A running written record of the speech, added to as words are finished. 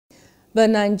The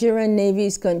Nigerian Navy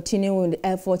is continuing with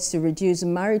efforts to reduce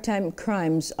maritime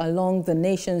crimes along the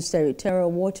nation's territorial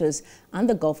waters and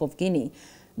the Gulf of Guinea.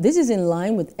 This is in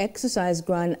line with Exercise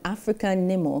Grand African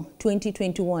Nemo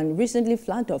 2021 recently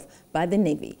flagged off by the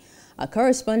Navy. Our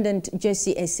correspondent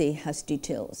Jesse Esse has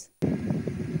details.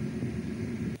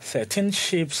 13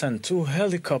 ships and 2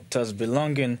 helicopters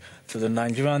belonging to the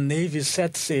Nigerian Navy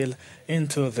set sail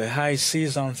into the high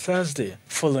seas on Thursday,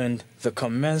 following the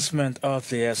commencement of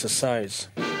the exercise.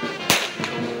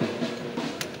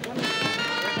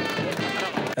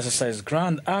 Exercise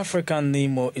Grand African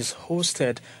Nemo is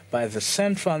hosted by the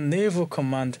Central Naval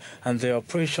Command, and the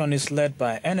operation is led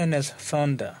by NNS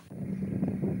Thunder.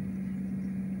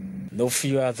 No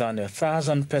fewer than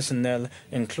 1,000 personnel,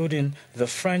 including the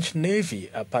French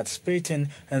Navy, are participating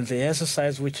in the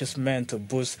exercise, which is meant to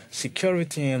boost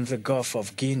security in the Gulf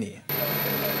of Guinea.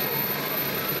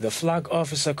 The flag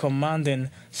officer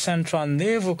commanding Central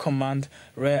Naval Command,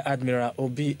 Rear Admiral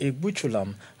Obi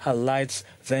Egbuchulam, highlights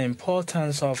the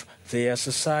importance of the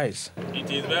exercise. It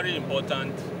is very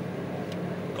important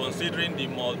considering the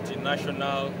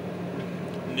multinational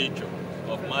nature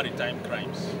of maritime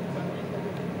crimes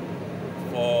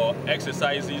for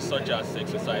exercises such as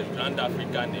Exercise Grand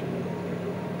African Nemo,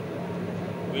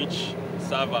 which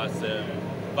serve as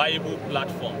viable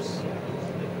platforms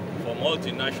for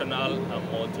multinational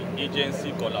and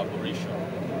multi-agency collaboration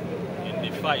in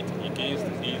the fight against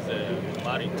these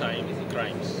maritime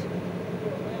crimes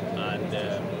and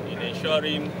in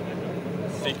ensuring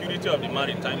security of the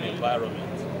maritime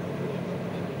environment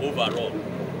overall,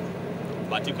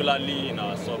 particularly in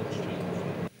our sub-region.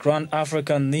 Grand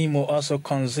African Nemo also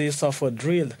consists of a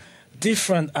drill.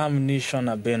 Different ammunition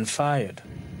are being fired.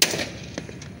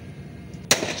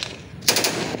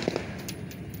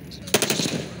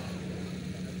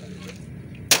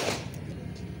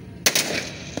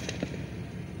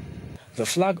 The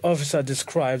flag officer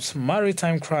describes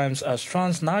maritime crimes as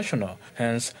transnational,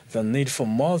 hence the need for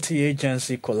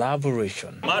multi-agency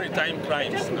collaboration. Maritime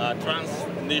crimes are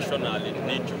transnational in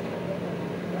nature,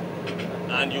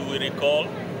 and you will recall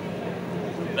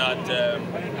that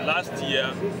last year,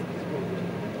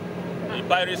 a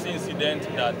piracy incident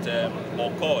that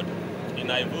occurred in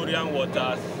Ivorian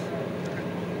waters,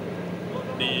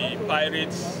 the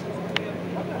pirates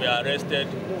were arrested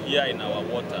here in our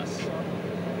waters.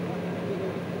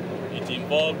 It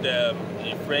involved a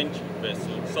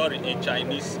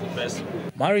Chinese vessel.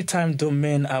 Maritime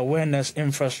Domain Awareness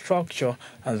Infrastructure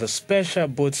and the Special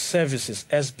Boat Services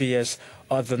 (SBS)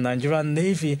 of the Nigerian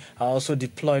Navy are also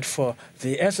deployed for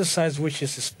the exercise, which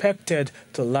is expected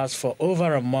to last for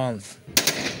over a month.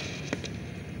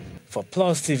 For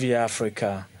Plus TV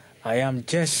Africa, I am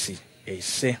Jesse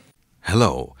Esse.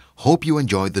 Hello, hope you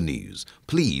enjoyed the news.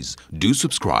 Please do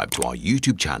subscribe to our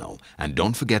YouTube channel and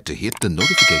don't forget to hit the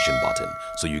notification button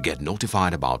so you get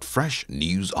notified about fresh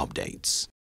news updates.